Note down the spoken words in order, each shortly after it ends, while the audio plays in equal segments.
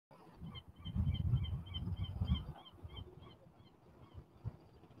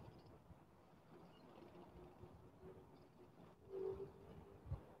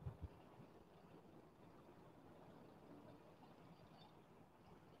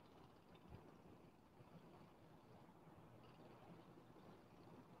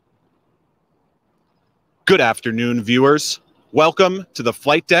Good afternoon, viewers. Welcome to the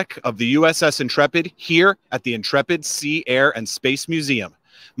flight deck of the USS Intrepid here at the Intrepid Sea, Air, and Space Museum.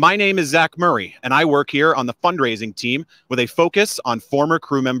 My name is Zach Murray, and I work here on the fundraising team with a focus on former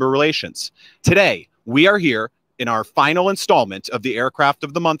crew member relations. Today, we are here in our final installment of the Aircraft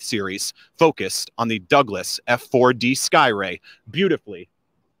of the Month series, focused on the Douglas F-4D Skyray, beautifully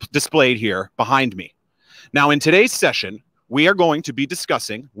displayed here behind me. Now, in today's session, we are going to be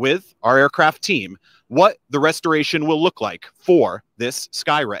discussing with our aircraft team what the restoration will look like for this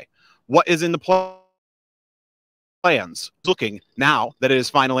Skyray. What is in the plans looking now that it is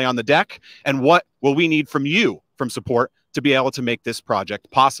finally on the deck, and what will we need from you from support to be able to make this project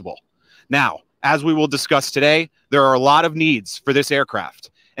possible? Now, as we will discuss today, there are a lot of needs for this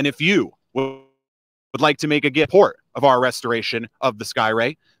aircraft, and if you would like to make a gift support of our restoration of the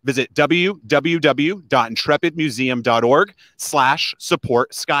Skyray, visit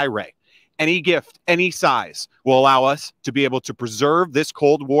www.intrepidmuseum.org/support Skyray. Any gift, any size, will allow us to be able to preserve this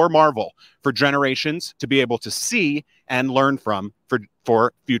Cold War marvel for generations to be able to see and learn from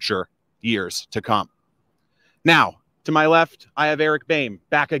for future years to come. Now, to my left, I have Eric Boehm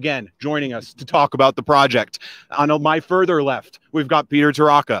back again, joining us to talk about the project. On my further left, we've got Peter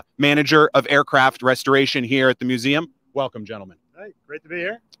Torraca, Manager of Aircraft Restoration here at the museum. Welcome, gentlemen. Hey, great to be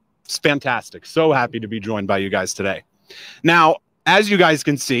here. It's fantastic. So happy to be joined by you guys today. Now, as you guys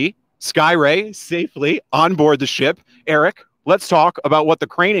can see, Skyray safely on board the ship. Eric, let's talk about what the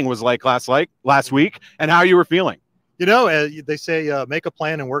craning was like last week and how you were feeling. You know, they say make a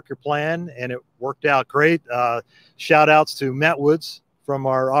plan and work your plan, and it worked out great. Shout outs to Matt Woods from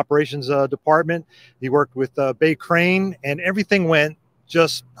our operations department. He worked with Bay Crane, and everything went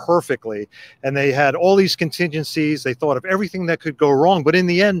just perfectly. And they had all these contingencies. They thought of everything that could go wrong, but in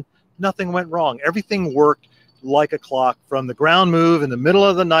the end, nothing went wrong. Everything worked like a clock, from the ground move in the middle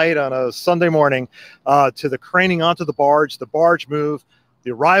of the night on a Sunday morning to the craning onto the barge move, the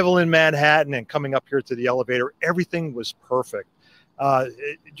arrival in Manhattan, and coming up here to the elevator. Everything was perfect.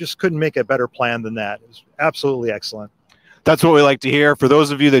 It just couldn't make a better plan than that. It was absolutely excellent. That's what we like to hear. For those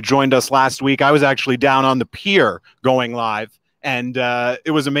of you that joined us last week, I was actually down on the pier going live, and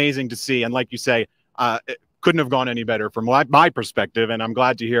it was amazing to see. And like you say, it couldn't have gone any better from my perspective, and I'm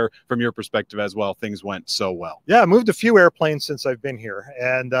glad to hear from your perspective as well. Things went so well. Yeah, I moved a few airplanes since I've been here,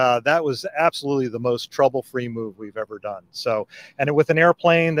 and that was absolutely the most trouble-free move we've ever done. So, and with an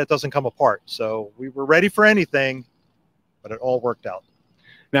airplane that doesn't come apart. So we were ready for anything, but it all worked out.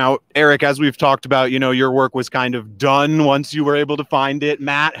 Now, Eric, as we've talked about, you know, your work was kind of done once you were able to find it.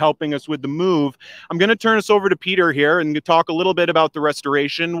 Matt helping us with the move. I'm going to turn us over to Peter here and talk a little bit about the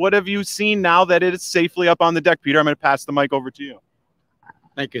restoration. What have you seen now that it is safely up on the deck? Peter, I'm going to pass the mic over to you.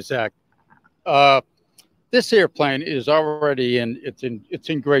 Thank you, Zach. This airplane is already it's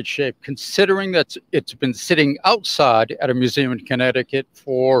in great shape, considering that it's been sitting outside at a museum in Connecticut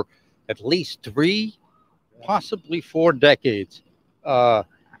for at least 3, possibly 4 decades.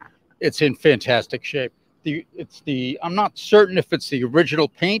 It's in fantastic shape. I'm not certain if it's the original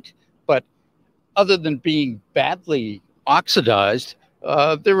paint, but other than being badly oxidized,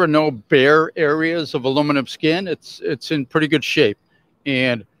 there are no bare areas of aluminum skin. It's in pretty good shape.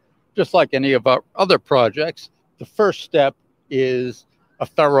 And just like any of our other projects, the first step is a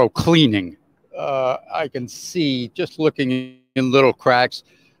thorough cleaning. I can see, just looking in little cracks,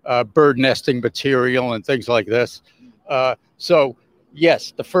 bird nesting material and things like this. So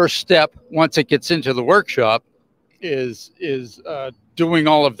yes, the first step once it gets into the workshop is doing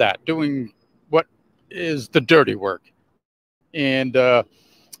all of that, doing what is the dirty work, and the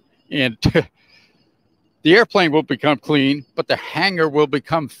airplane will become clean, but the hangar will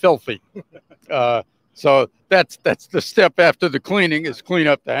become filthy. So that's the step after the cleaning, is clean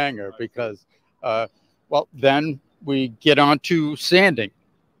up the hangar, because well, then we get on to sanding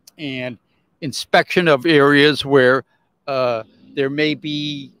and inspection of areas where there may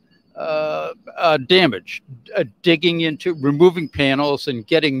be damage, digging into, removing panels, and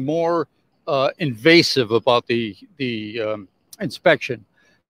getting more invasive about the inspection.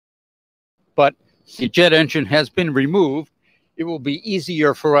 But the jet engine has been removed. It will be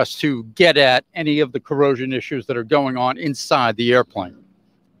easier for us to get at any of the corrosion issues that are going on inside the airplane.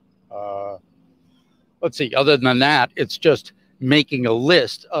 Let's see, other than that, it's just making a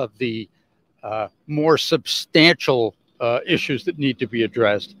list of the more substantial issues that need to be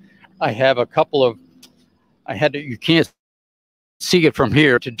addressed. I have a couple of, you can't see it from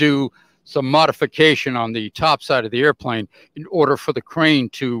here, to do some modification on the top side of the airplane in order for the crane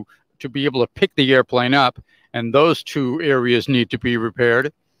to be able to pick the airplane up, and those 2 areas need to be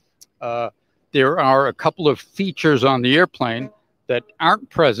repaired. There are a couple of features on the airplane that aren't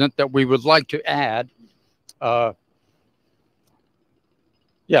present that we would like to add. Yeah,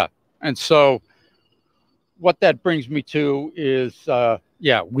 and so what that brings me to is,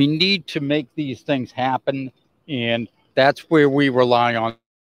 yeah, we need to make these things happen, and that's where we rely on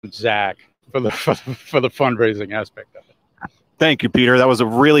Zach for the fundraising aspect of it. Thank you, Peter. That was a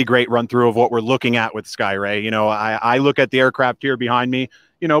really great run through of what we're looking at with Skyray. You know, I look at the aircraft here behind me.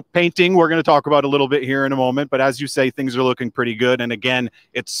 You know, painting, we're going to talk about a little bit here in a moment. But as you say, things are looking pretty good. And again,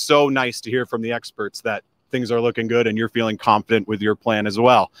 it's so nice to hear from the experts that things are looking good and you're feeling confident with your plan as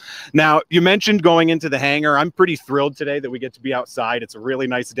well. Now, you mentioned going into the hangar. I'm pretty thrilled today that we get to be outside. It's a really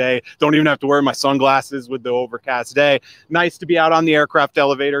nice day. Don't even have to wear my sunglasses with the overcast day. Nice to be out on the aircraft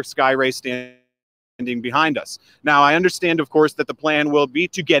elevator. Skyray standing behind us. Now, I understand, of course, that the plan will be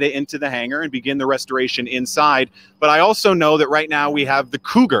to get it into the hangar and begin the restoration inside. But I also know that right now we have the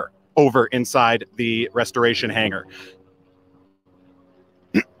Cougar over inside the restoration hangar.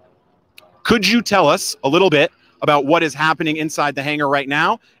 Could you tell us a little bit about what is happening inside the hangar right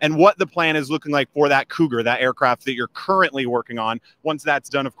now and what the plan is looking like for that Cougar, that aircraft that you're currently working on? Once that's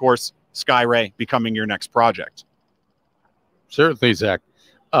done, of course, Skyray becoming your next project. Certainly, Zach.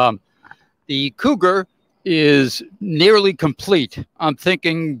 The Cougar is nearly complete. I'm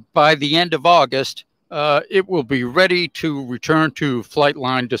thinking by the end of August, it will be ready to return to flight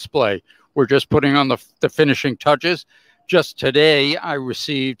line display. We're just putting on the finishing touches. Just today, I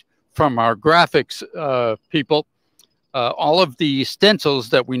received from our graphics people all of the stencils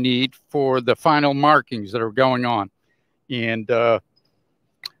that we need for the final markings that are going on. And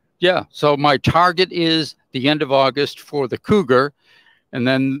yeah, so my target is the end of August for the Cougar, and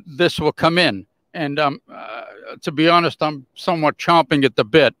then this will come in. And to be honest, I'm somewhat chomping at the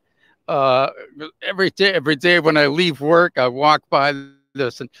bit. Every day when I leave work, I walk by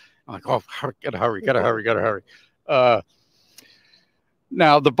this and I'm like, oh, gotta hurry.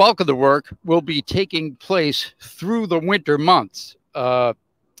 Now, the bulk of the work will be taking place through the winter months.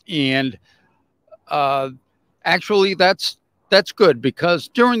 And actually, that's good, because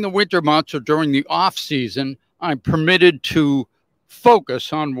during the winter months or during the off season, I'm permitted to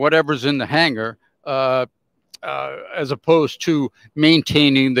focus on whatever's in the hangar, as opposed to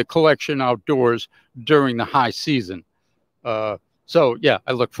maintaining the collection outdoors during the high season. So yeah,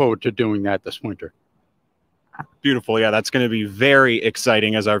 I look forward to doing that this winter. Beautiful. Yeah, that's going to be very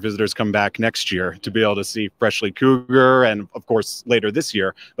exciting as our visitors come back next year to be able to see Freshly Cougar and, of course, later this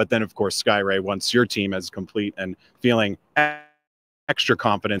year. But then, of course, Skyray, once your team is complete and feeling extra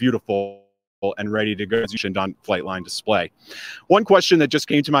confident, beautiful, and ready to go on flight line display. One question that just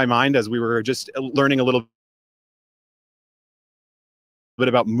came to my mind as we were just learning a little bit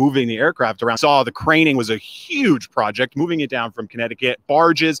about moving the aircraft around. Saw the craning was a huge project, moving it down from Connecticut,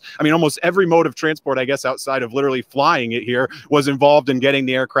 barges. I mean, almost every mode of transport, I guess, outside of literally flying it here, was involved in getting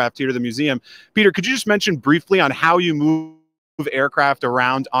the aircraft here to the museum. Peter, could you just mention briefly on how you move aircraft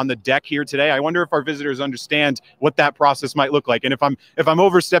around on the deck here today? I wonder if our visitors understand what that process might look like. And if I'm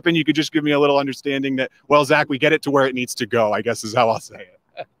overstepping, you could just give me a little understanding that, well, Zach, we get it to where it needs to go, I guess is how I'll say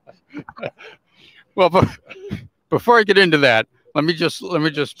it. Well, before I get into that, let me just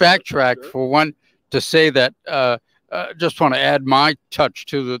backtrack for one to say that just want to add my touch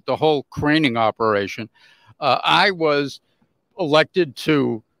to the whole craning operation. I was elected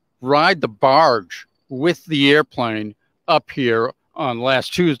to ride the barge with the airplane up here on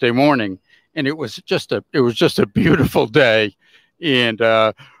last Tuesday morning, and it was just a beautiful day. And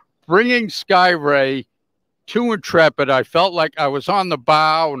bringing Skyray to Intrepid, I felt like I was on the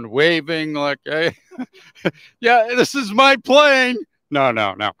bow and waving like, hey, yeah, this is my plane. No.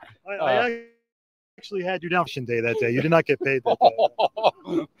 I actually had you down day that day. You did not get paid that day.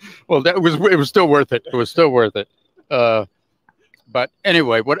 Well, it was still worth it. It was still worth it. But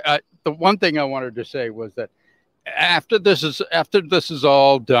anyway, the one thing I wanted to say was that after this is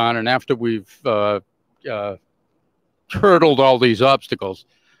all done, and after we've hurdled all these obstacles,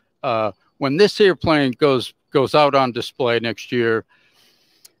 when this airplane goes out on display next year,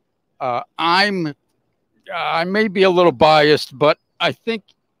 I may be a little biased, but I think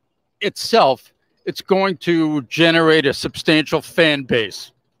it's going to generate a substantial fan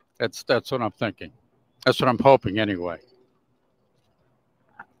base. That's what I'm thinking. That's what I'm hoping anyway.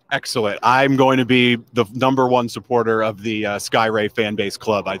 Excellent. I'm going to be the #1 supporter of the Skyray fan base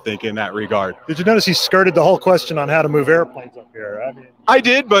club, I think, in that regard. Did you notice he skirted the whole question on how to move airplanes up here? I mean, I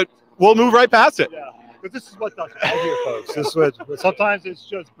did, but we'll move right past it. Yeah, but this is what does it here, folks. This is what, sometimes it's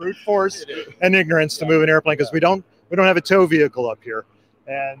just brute force and ignorance to move an airplane, because we don't have a tow vehicle up here.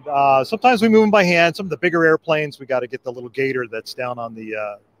 And sometimes we move them by hand. Some of the bigger airplanes, we got to get the little gator that's down on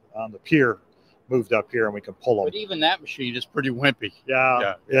the pier, moved up here and we can pull them. But even that machine is pretty wimpy.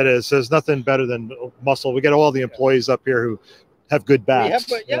 Yeah, it is. There's nothing better than muscle. We get all the employees up here who have good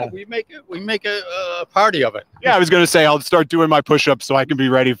backs. We make a party of it. Yeah, I was going to say I'll start doing my push-ups so I can be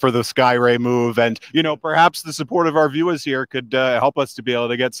ready for the Skyray move, and perhaps the support of our viewers here could help us to be able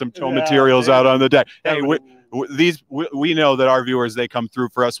to get some tow materials out on the deck. Hey, we know that our viewers, they come through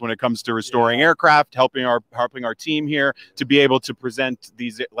for us when it comes to restoring aircraft, helping our team here to be able to present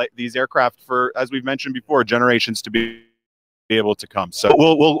these aircraft for, as we've mentioned before, generations to be able to come. So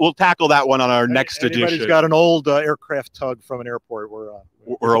we'll tackle that one on our next edition. Anybody's got an old aircraft tug from an airport,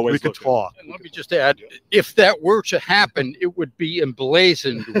 we're always could talk. And let me just add, if that were to happen, it would be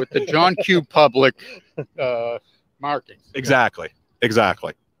emblazoned with the John Q. Public markings. Exactly.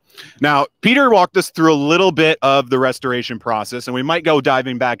 Now, Peter walked us through a little bit of the restoration process, and we might go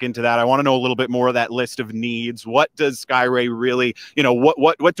diving back into that. I want to know a little bit more of that list of needs. What does Skyray really,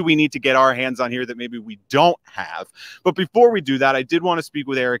 what do we need to get our hands on here that maybe we don't have? But before we do that, I did want to speak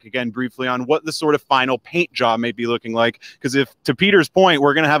with Eric again briefly on what the sort of final paint job may be looking like. Because if, to Peter's point,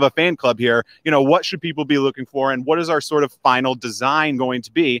 we're going to have a fan club here, what should people be looking for, and what is our sort of final design going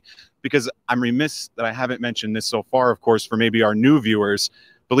to be? Because I'm remiss that I haven't mentioned this so far, of course, for maybe our new viewers.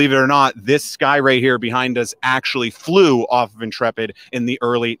 Believe it or not, this Skyray here behind us actually flew off of Intrepid in the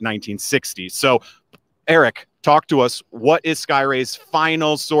early 1960s. So, Eric, talk to us. What is Skyray's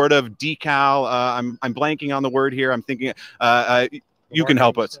final sort of decal? I'm blanking on the word here. I'm thinking you can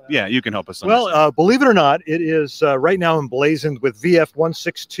help us. Yeah, you can help us. Well, believe it or not, it is right now emblazoned with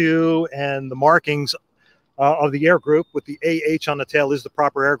VF162 and the markings of the air group with the AH on the tail is the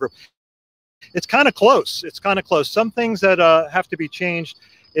proper air group. It's kind of close. Some things that have to be changed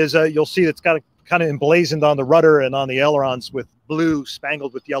is you'll see it's got kind of emblazoned on the rudder and on the ailerons with blue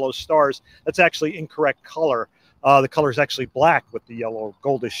spangled with yellow stars. That's actually incorrect color. The color is actually black with the yellow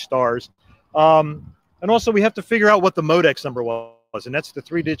goldish stars. And also we have to figure out what the Modex number was, and that's the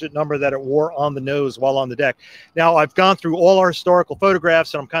 3-digit number that it wore on the nose while on the deck. Now, I've gone through all our historical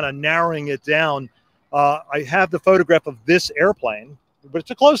photographs, and I'm kind of narrowing it down. I have the photograph of this airplane, but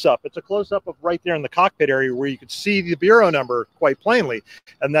it's a close-up. It's a close-up of right there in the cockpit area where you could see the bureau number quite plainly,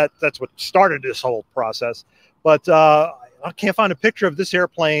 and that's what started this whole process. But I can't find a picture of this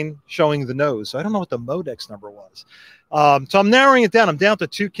airplane showing the nose, so I don't know what the Modex number was. So I'm narrowing it down. I'm down to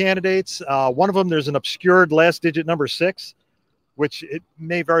 2 candidates. One of them, there's an obscured last digit number 6, which it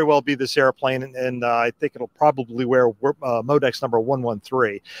may very well be this airplane, and I think it'll probably wear Modex number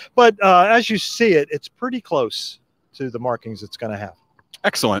 113. But as you see it, it's pretty close to the markings it's going to have.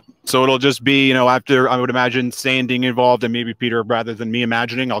 Excellent. So it'll just be, after, I would imagine, sanding involved, and maybe Peter, rather than me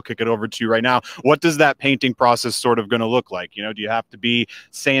imagining, I'll kick it over to you right now. What does that painting process sort of going to look like? Do you have to be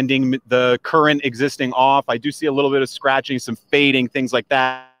sanding the current existing off? I do see a little bit of scratching, some fading, things like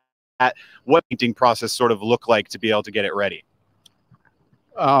that. What painting process sort of look like to be able to get it ready?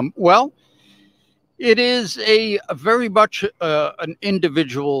 Well, it is a very much an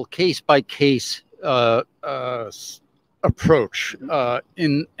individual case-by-case approach.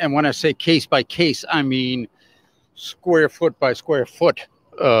 And when I say case by case, I mean square foot by square foot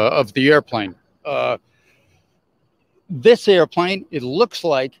of the airplane. This airplane, it looks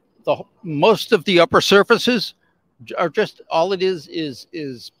like most of the upper surfaces are just, all it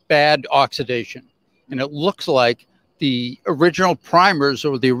is bad oxidation. And it looks like the original primers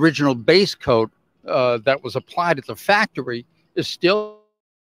or the original base coat that was applied at the factory is still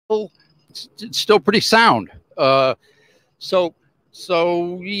pretty sound. So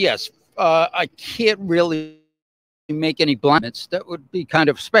yes, I can't really make any blindness. That would be kind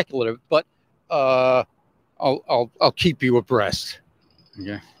of speculative, but I'll keep you abreast.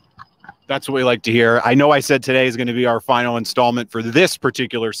 Okay. That's what we like to hear. I know I said today is going to be our final installment for this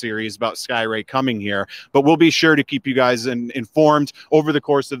particular series about Skyray coming here, but we'll be sure to keep you guys informed over the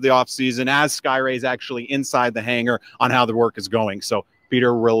course of the off season as Skyray is actually inside the hangar on how the work is going. So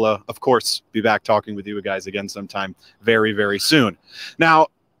Peter will, of course, be back talking with you guys again sometime very, very soon. Now,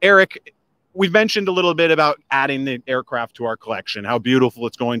 Eric, we've mentioned a little bit about adding the aircraft to our collection, how beautiful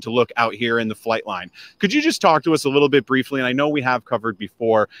it's going to look out here in the flight line. Could you just talk to us a little bit briefly, and I know we have covered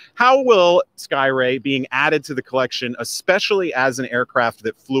before, how will Skyray being added to the collection, especially as an aircraft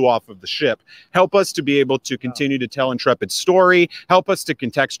that flew off of the ship, help us to be able to continue to tell Intrepid's story, help us to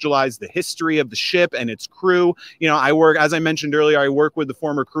contextualize the history of the ship and its crew? As I mentioned earlier, I work with the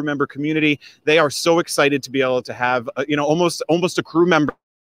former crew member community. They are so excited to be able to have, almost a crew member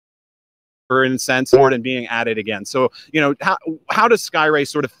in a sense, and being added again. So, how does Skyray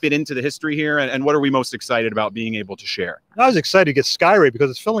sort of fit into the history here, and what are we most excited about being able to share? I was excited to get Skyray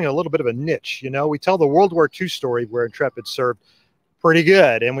because it's filling a little bit of a niche. We tell the World War II story where Intrepid served pretty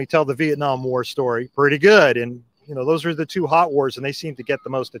good. And we tell the Vietnam War story, pretty good. And, you know, those are the two hot wars, and they seem to get the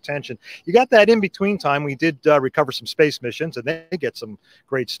most attention. You got that in between time. We did recover some space missions, and they get some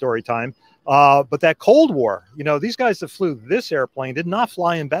great story time. But that Cold War, you know, these guys that flew this airplane did not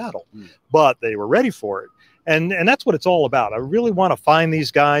fly in battle, but they were ready for it. And that's what it's all about. I really want to find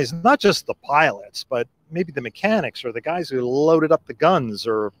these guys, not just the pilots, but maybe the mechanics or the guys who loaded up the guns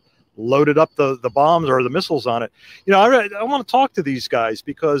or loaded up the bombs or the missiles on it. You know, I want to talk to these guys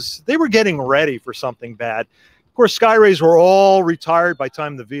because they were getting ready for something bad. Of course, Skyrays were all retired by the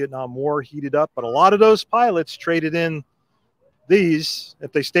time the Vietnam War heated up, but a lot of those pilots traded in these.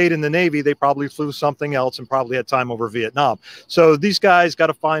 If they stayed in the Navy, they probably flew something else and probably had time over Vietnam. So these guys, got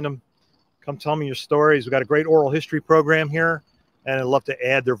to find them. Come tell me your stories. We've got a great oral history program here, and I'd love to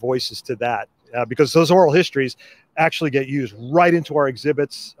add their voices to that because those oral histories actually get used right into our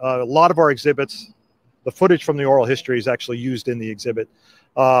exhibits. A lot of our exhibits, the footage from the oral history is actually used in the exhibit.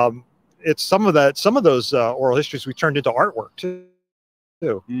 It's some of those oral histories we turned into artwork too.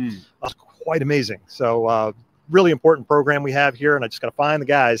 That's quite amazing. So really important program we have here, and I just got to find the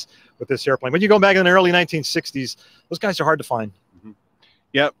guys with this airplane. When you go back in the early 1960s, those guys are hard to find.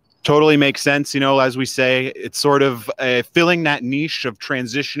 Yep. Totally makes sense. You know, as we say, it's sort of filling that niche of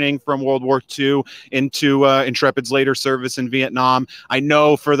transitioning from World War II into Intrepid's later service in Vietnam. I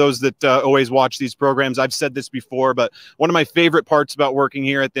know for those that always watch these programs, I've said this before, but one of my favorite parts about working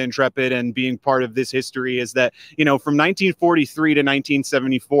here at the Intrepid and being part of this history is that, you know, from 1943 to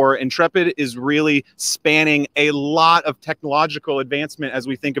 1974, Intrepid is really spanning a lot of technological advancement as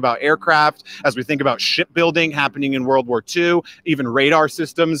we think about aircraft, as we think about shipbuilding happening in World War II, even radar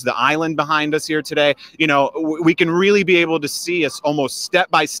systems, the island behind us here today. You know, we can really be able to see us almost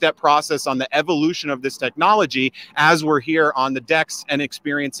step-by-step process on the evolution of this technology as we're here on the decks and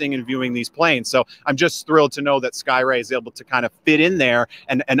experiencing and viewing these planes. So I'm just thrilled to know that Skyray is able to kind of fit in there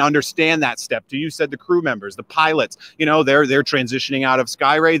and understand that step. You said the crew members, the pilots, you know, they're transitioning out of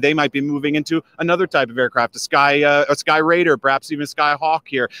Skyray. They might be moving into another type of aircraft, a Sky Raider, perhaps even Skyhawk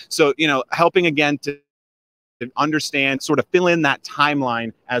here. So, you know, helping again to understand, sort of fill in that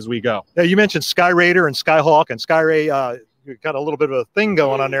timeline as we go. Yeah, you mentioned Sky Raider and Skyhawk and Skyray. You've got a little bit of a thing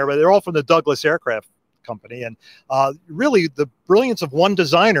going on there, but they're all from the Douglas Aircraft Company. And really the brilliance of one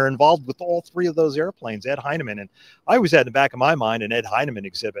designer involved with all three of those airplanes, Ed Heinemann. And I always had in the back of my mind an Ed Heinemann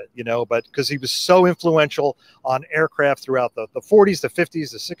exhibit, you know, but because he was so influential on aircraft throughout the 40s, the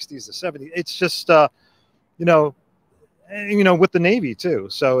 50s, the 60s, the 70s. It's just, you know, with the Navy too.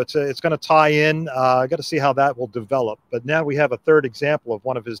 So it's going to tie in. I got to see how that will develop. But now we have a third example of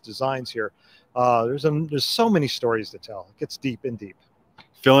one of his designs here. There's so many stories to tell. It gets deep and deep.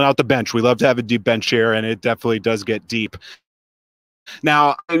 Filling out the bench. We love to have a deep bench here, and it definitely does get deep.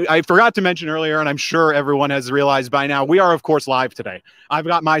 Now, I forgot to mention earlier, and I'm sure everyone has realized by now, we are, of course, live today. I've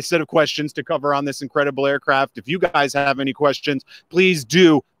got my set of questions to cover on this incredible aircraft. If you guys have any questions, please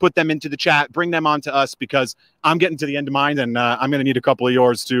do put them into the chat. Bring them on to us because I'm getting to the end of mine, and I'm going to need a couple of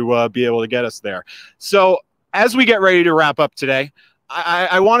yours to be able to get us there. So as we get ready to wrap up today,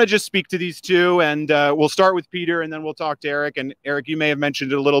 I want to just speak to these two, and we'll start with Peter, and then we'll talk to Eric. And Eric, you may have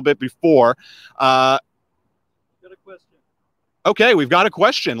mentioned it a little bit before. Got a question. Okay, we've got a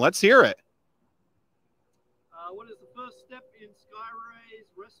question. Let's hear it. What is the first step in Skyray's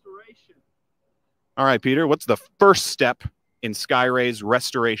restoration? All right, Peter, what's the first step in Skyray's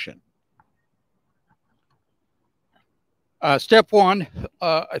restoration? Step one,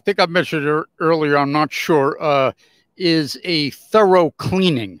 I think I mentioned it earlier, I'm not sure, is a thorough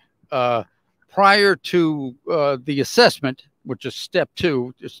cleaning. Prior to the assessment, which is step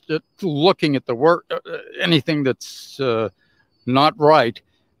two, just looking at the work, anything that's not right,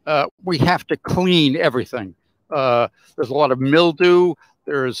 we have to clean everything. There's a lot of mildew.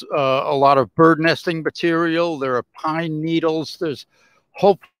 There's a lot of bird nesting material. There are pine needles. There's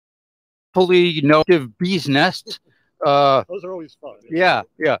hopefully no bees nests. Those are always fun. Yeah.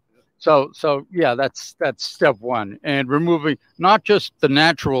 So yeah, that's step one. And removing not just the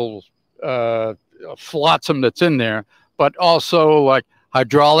natural flotsam that's in there, but also like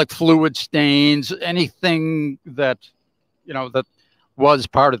hydraulic fluid stains, anything that, you know, that was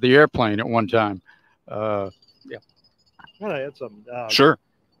part of the airplane at one time. Yeah. I'm gonna add something. Sure.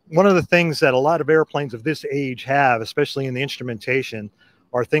 One of the things that a lot of airplanes of this age have, especially in the instrumentation,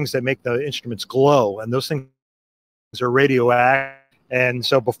 are things that make the instruments glow, and those things are radioactive. And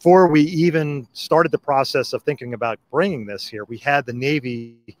so before we even started the process of thinking about bringing this here, we had the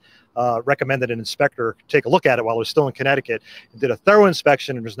Navy recommended an inspector take a look at it while it was still in Connecticut, and did a thorough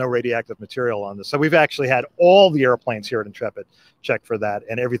inspection, and there's no radioactive material on this. So we've actually had all the airplanes here at Intrepid check for that,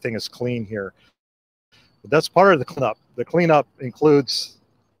 and everything is clean here. But that's part of the cleanup. The cleanup includes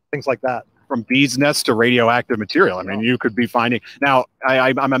things like that. From bees' nests to radioactive material. I mean, you could be finding now.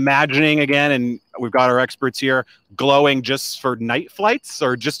 I'm imagining again, and we've got our experts here, glowing just for night flights,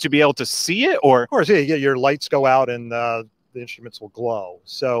 or just to be able to see it, or of course, yeah, your lights go out and the instruments will glow.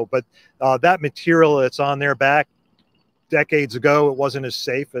 So, but that material that's on their back, decades ago, it wasn't as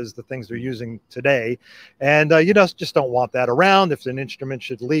safe as the things they're using today, and you just don't want that around. If an instrument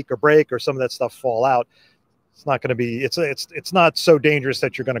should leak or break or some of that stuff fall out, it's not going to be, it's not so dangerous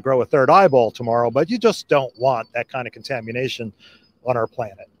that you're going to grow a third eyeball tomorrow, but you just don't want that kind of contamination on our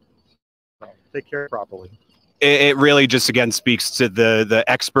planet. So take care properly. It really just, again, speaks to the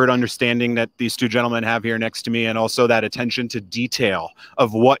expert understanding that these two gentlemen have here next to me, and also that attention to detail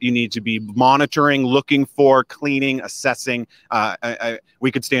of what you need to be monitoring, looking for, cleaning, assessing.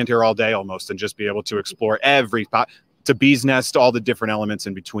 We could stand here all day almost and just be able to explore every spot, to bees nest, all the different elements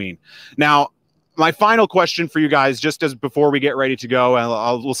in between. Now, my final question for you guys, just as before we get ready to go,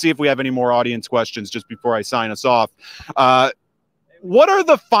 and we'll see if we have any more audience questions just before I sign us off. What are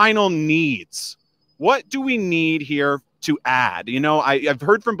the final needs? What do we need here to add? You know, I've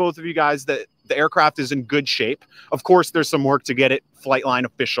heard from both of you guys that the aircraft is in good shape. Of course, there's some work to get it flight line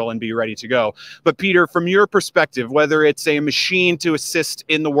official and be ready to go. But Peter, from your perspective, whether it's a machine to assist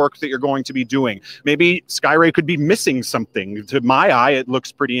in the work that you're going to be doing, maybe Skyray could be missing something. To my eye, it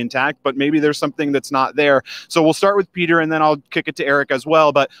looks pretty intact, but maybe there's something that's not there. So we'll start with Peter, and then I'll kick it to Eric as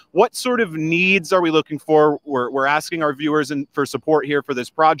well. But what sort of needs are we looking for? We're asking our viewers for support here for this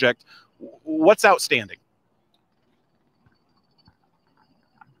project. What's outstanding?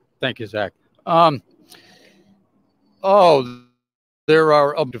 Thank you, Zach. There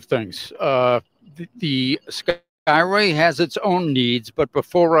are a bunch of things. The Skyray has its own needs, but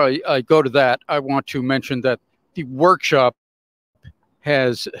before I go to that, I want to mention that the workshop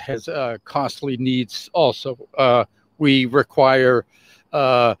has costly needs also. We require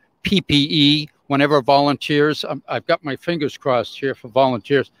PPE whenever volunteers. I've got my fingers crossed here for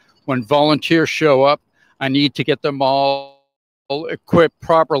volunteers. When volunteers show up, I need to get them all equipped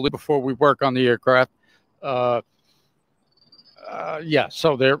properly before we work on the aircraft. Yeah,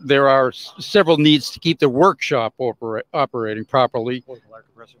 so there are several needs to keep the workshop operating properly.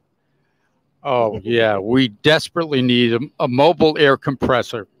 Oh yeah, we desperately need a mobile air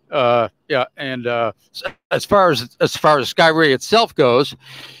compressor. Yeah, and as far as Skyray itself goes,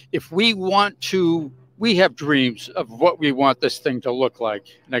 if we want to, we have dreams of what we want this thing to look like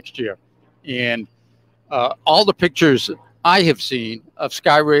next year, and all the pictures I have seen of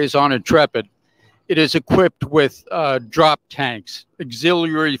Skyrays on Intrepid, it is equipped with drop tanks,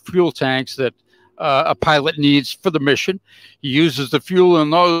 auxiliary fuel tanks that a pilot needs for the mission. He uses the fuel in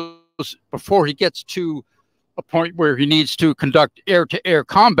those before he gets to a point where he needs to conduct air-to-air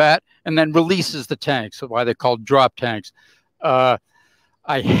combat, and then releases the tanks. That's why they're called drop tanks. I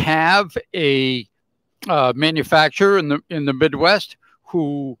have a manufacturer in the Midwest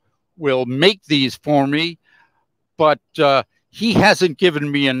who will make these for me, but he hasn't given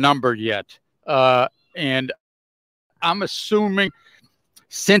me a number yet. And I'm assuming,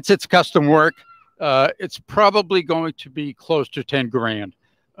 since it's custom work, it's probably going to be close to 10 grand.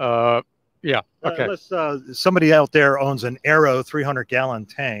 Yeah. Okay. Unless somebody out there owns an Aero 300-gallon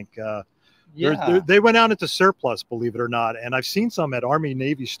tank. Yeah. They went out into surplus, believe it or not. And I've seen some at Army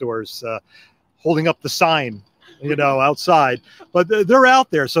Navy stores holding up the sign, you know, outside. But they're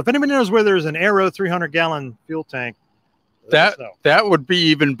out there. So if anybody knows where there's an Aero 300-gallon fuel tank, that would be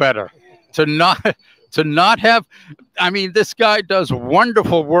even better. To not have, I mean, this guy does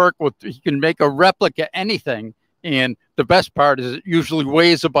wonderful work with, he can make a replica anything. And the best part is it usually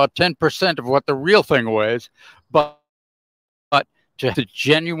weighs about 10% of what the real thing weighs. But to have the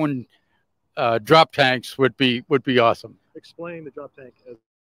genuine drop tanks would be awesome. Explain the drop tank as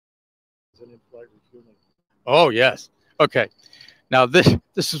an in-flight refueling. Oh yes. Okay. Now this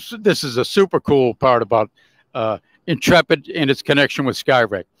is a super cool part about Intrepid and its connection with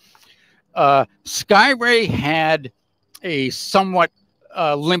Skyray. Skyray had a somewhat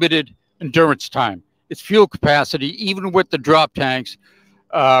limited endurance time. Its fuel capacity, even with the drop tanks,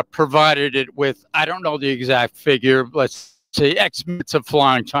 provided it with, I don't know the exact figure, let's say X minutes of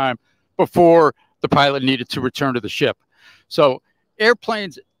flying time before the pilot needed to return to the ship. So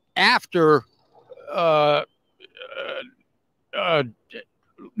airplanes after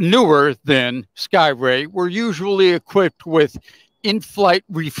newer than Skyray were usually equipped with in-flight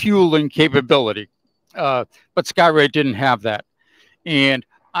refueling capability. But Skyray didn't have that. And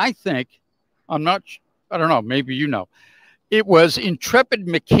I think, I don't know, maybe you know, it was Intrepid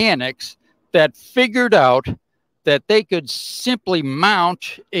mechanics that figured out that they could simply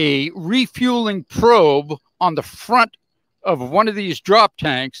mount a refueling probe on the front of one of these drop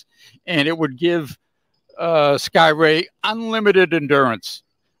tanks, and it would give Skyray unlimited endurance.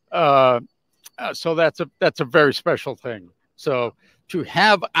 So that's a very special thing. So to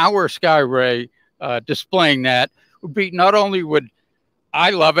have our Skyray displaying that would be, not only would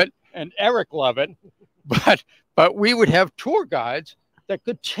I love it and Eric love it, but we would have tour guides that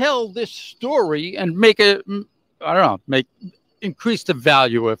could tell this story and make it, I don't know, increase the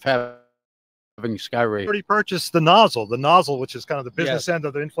value of having Skyray. Already purchased the nozzle, which is kind of the business end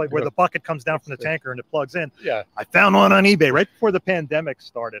of the inflate, where the bucket comes down from the tanker and it plugs in. Yeah, I found one on eBay right before the pandemic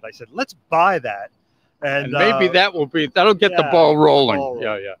started. I said, let's buy that, and maybe that'll get the ball rolling.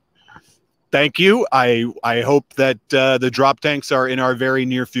 Yeah. Thank you. I hope that the drop tanks are in our very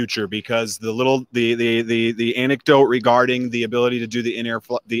near future, because the anecdote regarding the ability to do the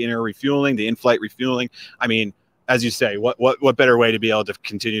in-air refueling, the in-flight refueling. I mean, as you say, what better way to be able to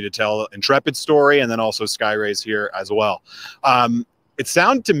continue to tell Intrepid's story, and then also Skyray's here as well. It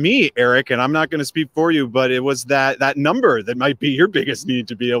sounded to me, Eric, and I'm not going to speak for you, but it was that number that might be your biggest need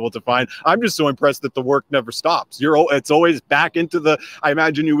to be able to find. I'm just so impressed that the work never stops. It's always back into the, I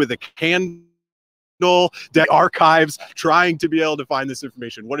imagine you with a candle, the archives, trying to be able to find this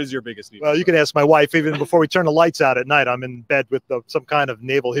information. What is your biggest need? Well, you can ask my wife. Even before we turn the lights out at night, I'm in bed with some kind of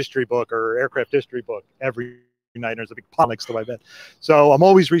naval history book or aircraft history book every night. There's a big pile next to my bed, so I'm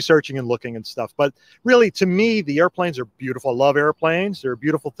always researching and looking and stuff. But really, to me, the airplanes are beautiful. I love airplanes. They're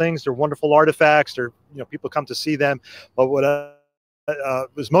beautiful things. They're wonderful artifacts. They're, people come to see them. But what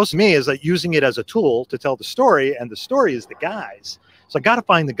was most to me is like using it as a tool to tell the story, and the story is the guys. So I got to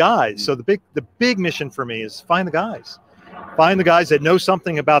find the guys. So the big mission for me is find the guys. Find the guys that know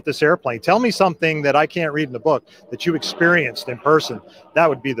something about this airplane. Tell me something that I can't read in the book that you experienced in person. That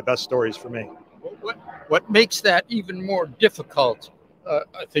would be the best stories for me. What makes that even more difficult,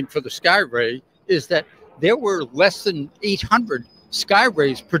 I think, for the Skyray is that there were less than 800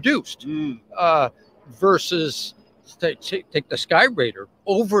 Skyrays produced versus, take the Skyraider,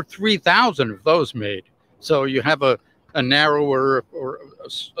 over 3,000 of those made. So you have a narrower or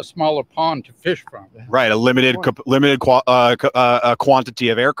a smaller pond to fish from. Right, a limited quantity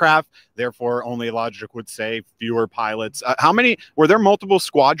of aircraft. Therefore, only logic would say fewer pilots. How many were there? Multiple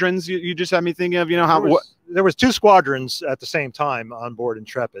squadrons? You just had me thinking of. There was 2 squadrons at the same time on board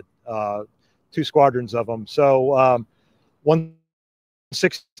Intrepid. 2 squadrons of them. So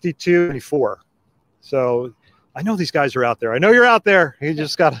 162, 24. So I know these guys are out there. I know you're out there. We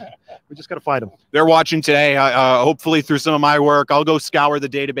just gotta find them. They're watching today. Hopefully, through some of my work, I'll go scour the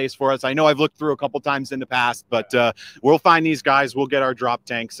database for us. I know I've looked through a couple times in the past, but we'll find these guys. We'll get our drop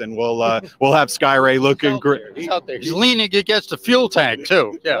tanks, and we'll have Skyray looking great. He's out there. He's leaning against the fuel tank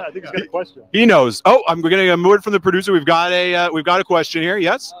too. Yeah, I think he's got a question. He knows. Oh, we're getting a word from the producer. We've got a question here.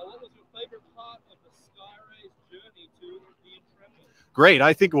 Yes. What was your favorite part of the Skyray's journey to the Intrepid? Great.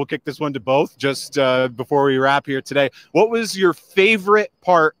 I think we'll kick this one to both just before we wrap here today. What was your favorite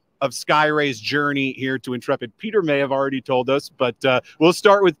part of Skyray's journey here to Intrepid? Peter may have already told us, but we'll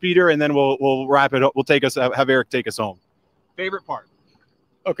start with Peter, and then we'll wrap it up. We'll have Eric take us home. Favorite part?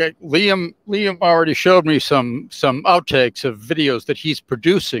 Okay, Liam already showed me some outtakes of videos that he's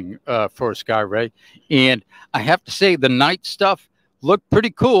producing for Skyray, and I have to say the night stuff looked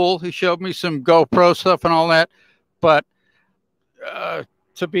pretty cool. He showed me some GoPro stuff and all that, but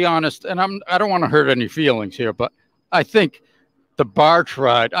to be honest, and I don't want to hurt any feelings here, but I think the barge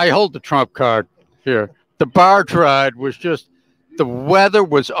ride, I hold the trump card here. The barge ride was just, the weather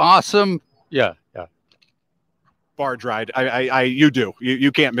was awesome. Yeah. Barge ride.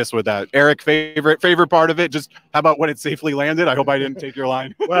 You can't miss with that. Eric, favorite part of it? Just how about when it safely landed? I hope I didn't take your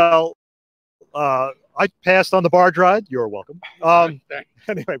line. Well, I passed on the barge ride. You're welcome.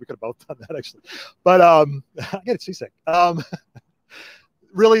 Anyway, we could have both done that actually, but I get seasick.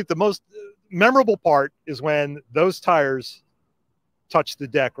 Really, the most memorable part is when those tires touched the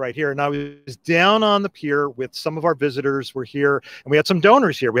deck right here. And I was down on the pier with some of our visitors were here, and we had some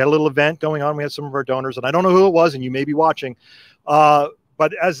donors here. We had a little event going on. We had some of our donors, and I don't know who it was, and you may be watching.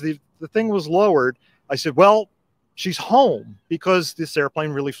 But as the thing was lowered, I said, well, she's home, because this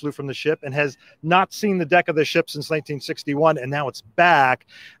airplane really flew from the ship and has not seen the deck of the ship since 1961, and now it's back.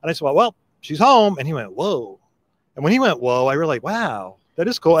 And I said, well, she's home. And he went, whoa. And when he went, whoa, I realized, wow, that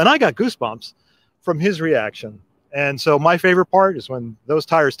is cool. And I got goosebumps from his reaction. And so my favorite part is when those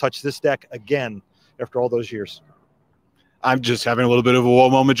tires touch this deck again after all those years. I'm just having a little bit of a whoa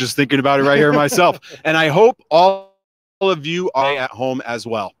moment just thinking about it right here myself. And I hope all of you are at home as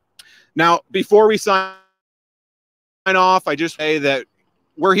well. Now, before we sign off, I just say that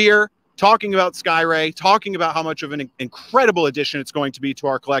we're here talking about Skyray, talking about how much of an incredible addition it's going to be to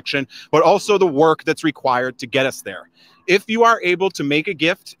our collection, but also the work that's required to get us there. If you are able to make a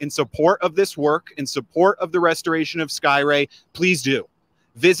gift in support of this work, in support of the restoration of Skyray, please do.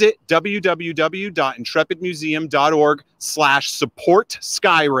 Visit www.intrepidmuseum.org/support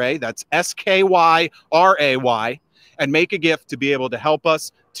Skyray, that's SKYRAY, and make a gift to be able to help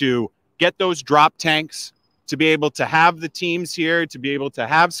us to get those drop tanks, to be able to have the teams here, to be able to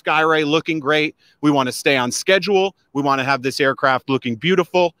have Skyray looking great. We want to stay on schedule. We want to have this aircraft looking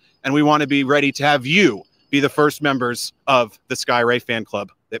beautiful, and we want to be ready to have you be the first members of the Skyray fan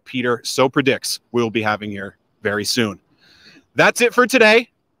club that Peter so predicts we'll be having here very soon. That's it for today.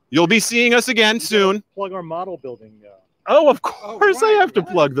 You'll be seeing us again soon. Plug our model building. Oh, of course I have to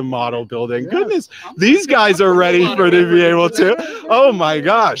plug the model building. Yes. Goodness, these guys are ready for to be able to. Oh my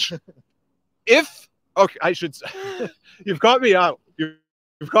gosh. If, okay, I should say, you've caught me out.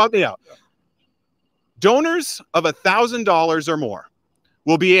 You've caught me out. Donors of $1,000 or more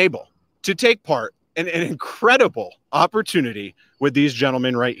will be able to take part in an incredible opportunity with these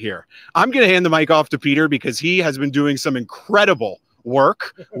gentlemen right here. I'm going to hand the mic off to Peter because he has been doing some incredible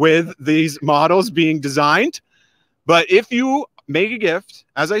work with these models being designed. But if you make a gift,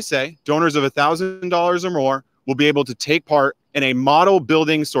 as I say, donors of $1,000 or more will be able to take part in a model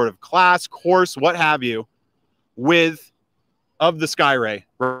building sort of class, course, what have you, of the Skyray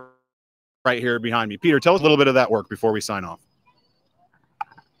right here behind me. Peter, tell us a little bit of that work before we sign off.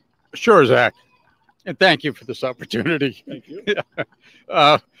 Sure, Zach. And thank you for this opportunity. Thank you.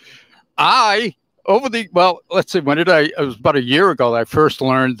 Let's see, it was about a year ago that I first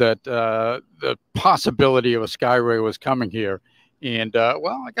learned that the possibility of a Skyray was coming here. And, I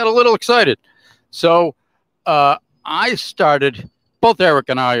got a little excited. So I started, both Eric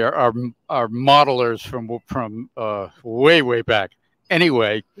and I are modelers from way, way back.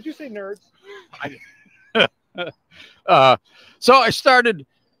 Anyway. Did you say nerds? So I started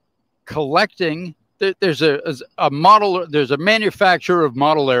collecting. There's a manufacturer of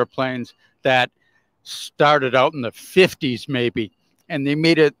model airplanes that started out in the 50s maybe, and they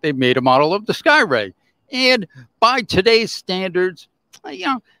made a model of the Skyray. And by today's standards,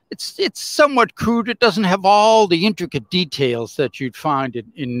 it's somewhat crude. It doesn't have all the intricate details that you'd find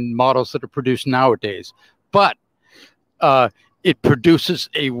in models that are produced nowadays, but it produces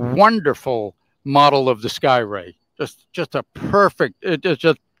a wonderful model of the Skyray. Just a perfect, it's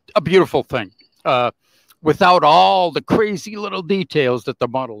just a beautiful thing. Without all the crazy little details that the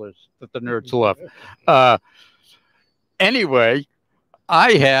nerds love. Anyway,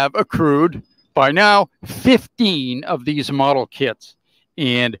 I have accrued by now 15 of these model kits,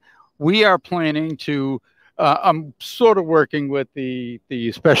 and we are planning to, I'm sort of working with the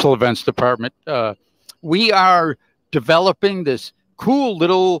special events department. We are developing this cool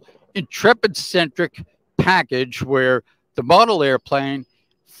little Intrepid-centric package where the model airplane,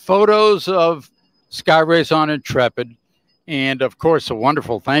 photos of Skyrays on Intrepid, and of course a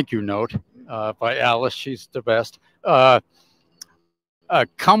wonderful thank you note by Alice. She's the best.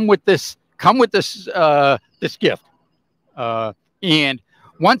 Come with this gift. And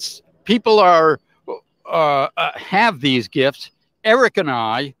once people have these gifts, Eric and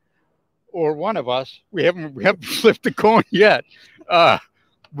I, or one of us, we haven't flipped the coin yet,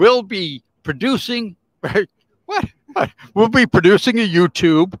 will be producing. What? We'll be producing a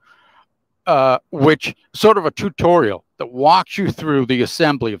YouTube, which sort of a tutorial that walks you through the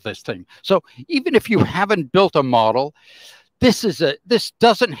assembly of this thing. So even if you haven't built a model, this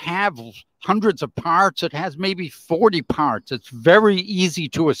doesn't have hundreds of parts. It has maybe 40 parts. It's very easy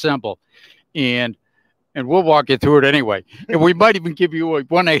to assemble, and we'll walk you through it anyway. And we might even give you a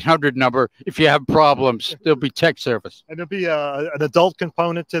 1-800 number if you have problems. There'll be tech service. And there'll be an adult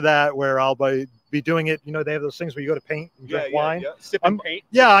component to that where I'll be doing it. You know, they have those things where you go to paint and drink wine. Yeah. Sipping paint.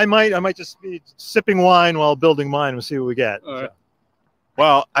 Yeah, I might just be sipping wine while building mine. We'll see what we get. All right.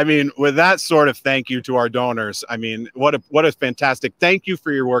 Well, I mean, with that sort of thank you to our donors, I mean, what a fantastic thank you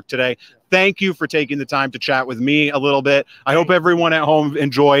for your work today. Thank you for taking the time to chat with me a little bit. I hope everyone at home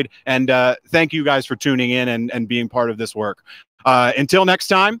enjoyed, and thank you guys for tuning in and being part of this work. Until next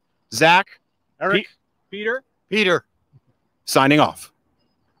time, Zach, Eric, Peter, signing off.